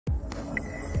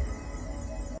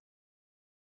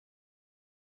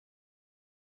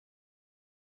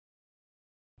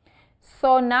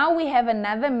So now we have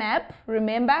another map.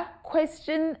 Remember,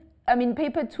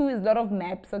 paper 2 is a lot of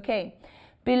maps, okay?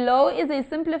 Below is a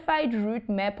simplified route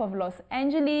map of Los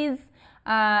Angeles,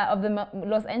 of the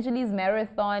Los Angeles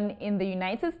Marathon in the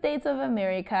United States of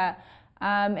America.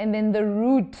 And then the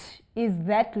route is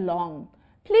that long.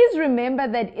 Please remember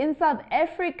that in South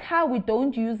Africa, we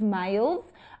don't use miles,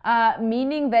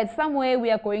 meaning that somewhere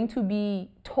we are going to be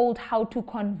told how to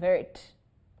convert.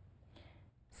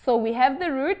 So we have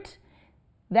the route,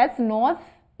 that's north.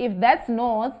 If that's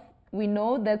north, we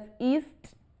know that's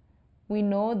east, we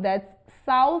know that's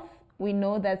south, we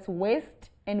know that's west,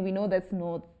 and we know that's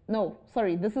north. No,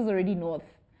 sorry, this is already north.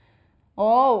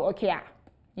 Oh, okay, yeah.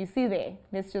 You see there,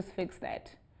 let's just fix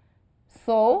that.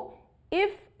 So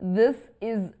if this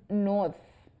is north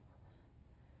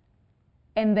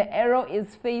and the arrow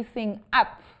is facing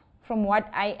up from what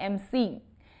I am seeing,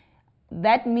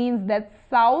 that means that's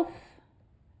south,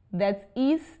 that's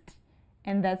east,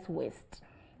 and that's west.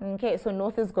 Okay, so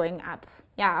north is going up.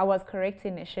 Yeah, I was correct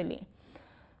initially.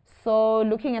 So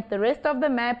looking at the rest of the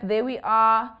map, there we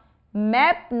are.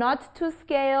 Map not to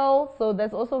scale, so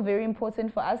that's also very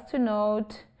important for us to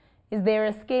note. Is there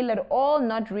a scale at all?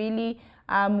 Not really.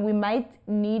 We might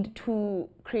need to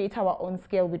create our own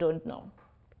scale, we don't know.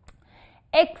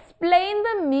 Explain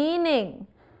the meaning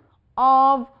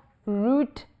of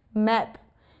route map.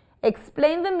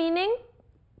 Explain the meaning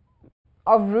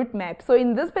of route map. So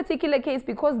in this particular case,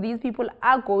 because these people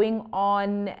are going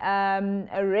on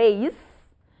a race,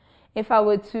 if I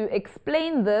were to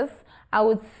explain this, I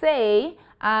would say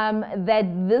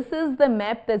that this is the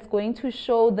map that's going to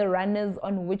show the runners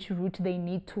on which route they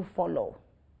need to follow.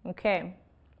 Okay.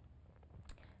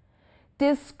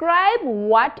 Describe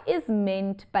what is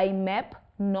meant by map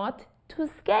not to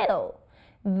scale.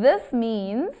 This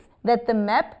means that the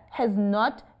map has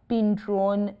not been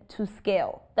drawn to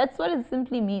scale. That's what it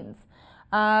simply means.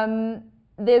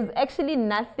 There's actually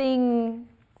nothing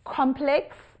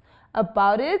complex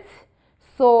about it,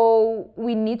 so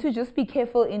we need to just be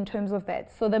careful in terms of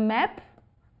that. So the map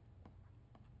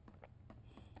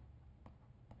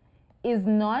is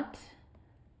not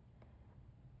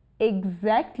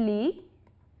exactly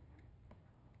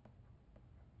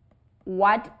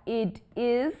what it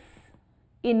is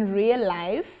in real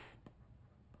life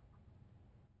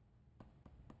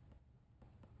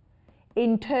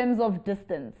in terms of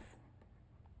distance.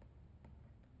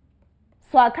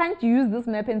 So I can't use this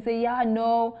map and say, yeah,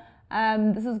 no,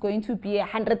 this is going to be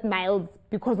 100 miles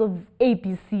because of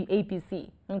ABC.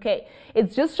 Okay,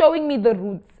 it's just showing me the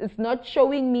routes. It's not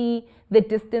showing me the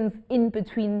distance in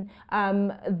between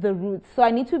the routes. So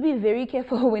I need to be very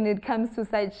careful when it comes to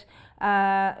such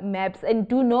maps, and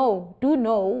do know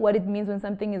what it means when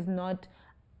something is not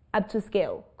up to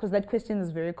scale, because that question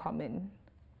is very common.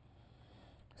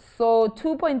 So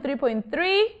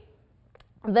 2.3.3,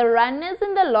 the runners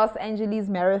in the Los Angeles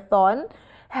Marathon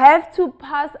have to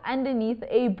pass underneath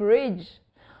a bridge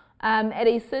at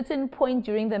a certain point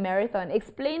during the marathon.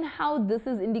 Explain how this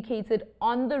is indicated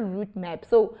on the route map.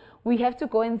 So we have to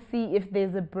go and see if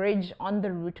there's a bridge on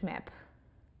the route map.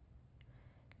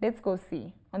 Let's go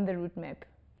see on the route map.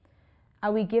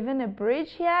 Are we given a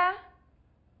bridge here?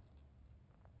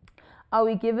 Are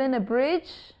we given a bridge?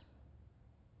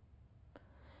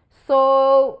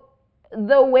 So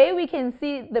the way we can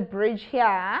see the bridge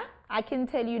here, I can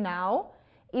tell you now,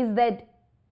 is that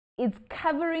it's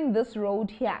covering this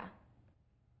road here.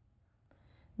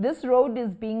 This road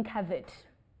is being covered.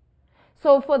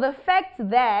 So for the fact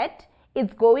that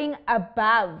it's going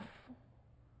above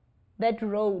that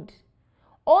road,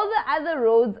 all the other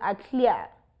roads are clear,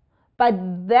 but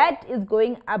that is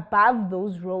going above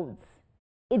those roads.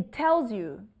 It tells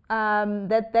you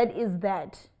that is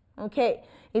that. Okay,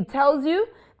 it tells you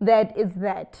that is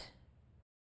that.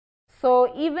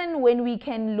 So even when we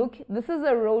can look, this is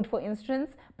a road, for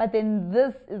instance, but then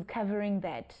this is covering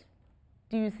that.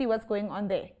 Do you see what's going on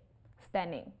there?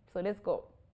 Stunning. So let's go.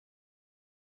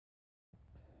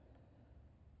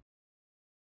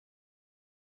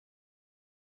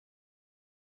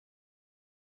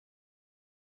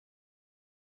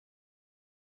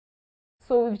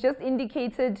 So we've just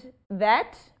indicated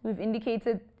that. We've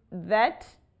indicated that.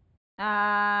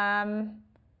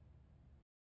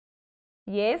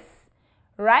 Yes.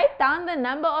 Write down the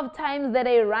number of times that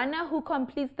a runner who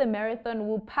completes the marathon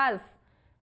will pass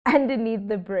underneath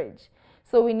the bridge.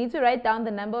 So we need to write down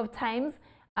the number of times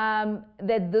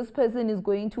that this person is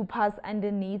going to pass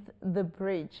underneath the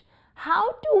bridge.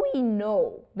 How do we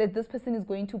know that this person is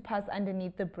going to pass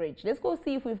underneath the bridge? Let's go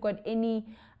see if we've got any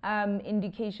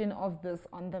indication of this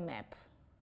on the map.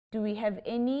 Do we have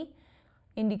any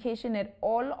indication at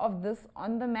all of this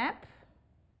on the map?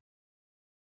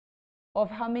 of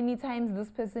how many times this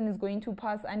person is going to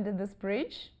pass under this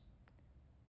bridge.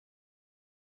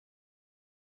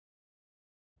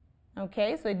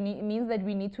 Okay, so it means that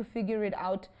we need to figure it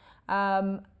out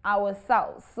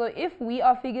ourselves. So if we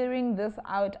are figuring this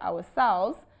out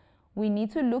ourselves, we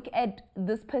need to look at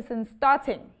this person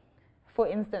starting, for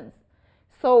instance.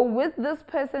 So with this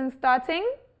person starting,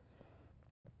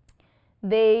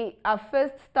 they are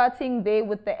first starting there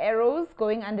with the arrows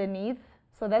going underneath.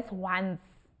 So that's once.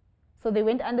 So they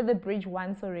went under the bridge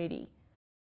once already.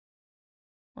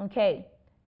 Okay.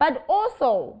 But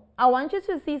also, I want you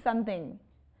to see something.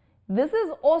 This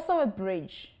is also a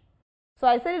bridge. So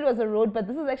I said it was a road, but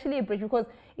this is actually a bridge because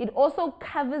it also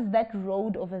covers that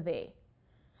road over there.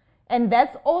 And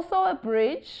that's also a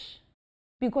bridge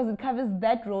because it covers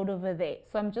that road over there.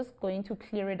 So I'm just going to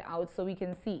clear it out so we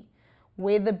can see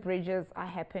where the bridges are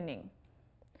happening.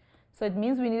 So it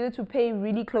means we needed to pay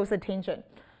really close attention.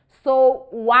 So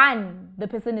one, the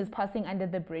person is passing under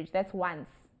the bridge. That's once.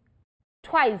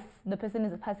 Twice, the person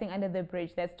is passing under the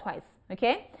bridge. That's twice.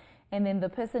 Okay? And then the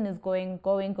person is going.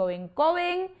 3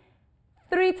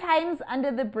 times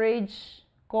under the bridge.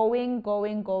 Going.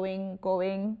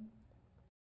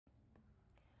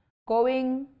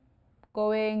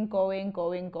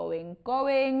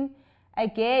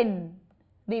 Again,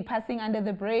 they're passing under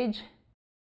the bridge.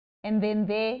 And then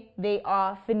they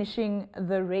are finishing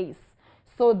the race.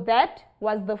 So that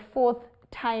was the 4th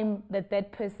time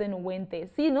that person went there.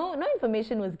 See, no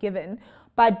information was given,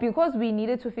 but because we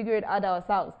needed to figure it out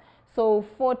ourselves. So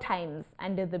 4 times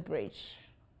under the bridge.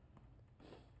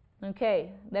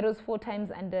 Okay, that was 4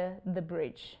 times under the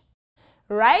bridge.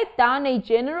 Write down a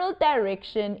general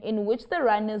direction in which the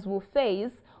runners will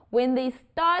face when they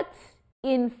start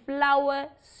in Flower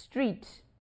Street.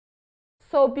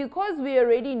 So because we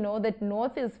already know that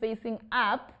north is facing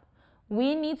up,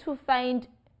 we need to find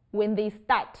when they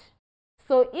start.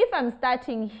 So if I'm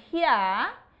starting here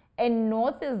and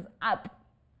north is up,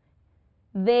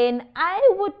 then I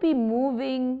would be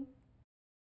moving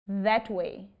that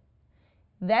way.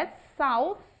 That's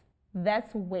south,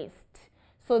 that's west.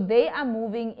 So they are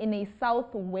moving in a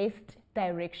southwest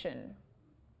direction.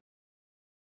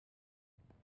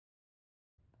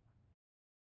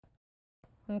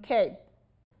 Okay.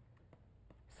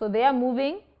 So they are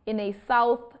moving in a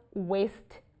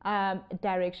southwest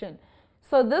direction.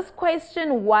 So this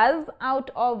question was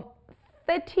out of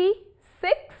 36.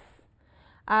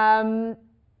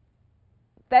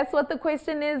 That's what the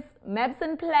question is. Maps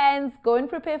and plans. Go and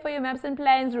prepare for your maps and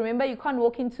plans. Remember, you can't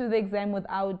walk into the exam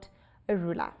without a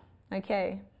ruler.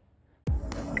 Okay.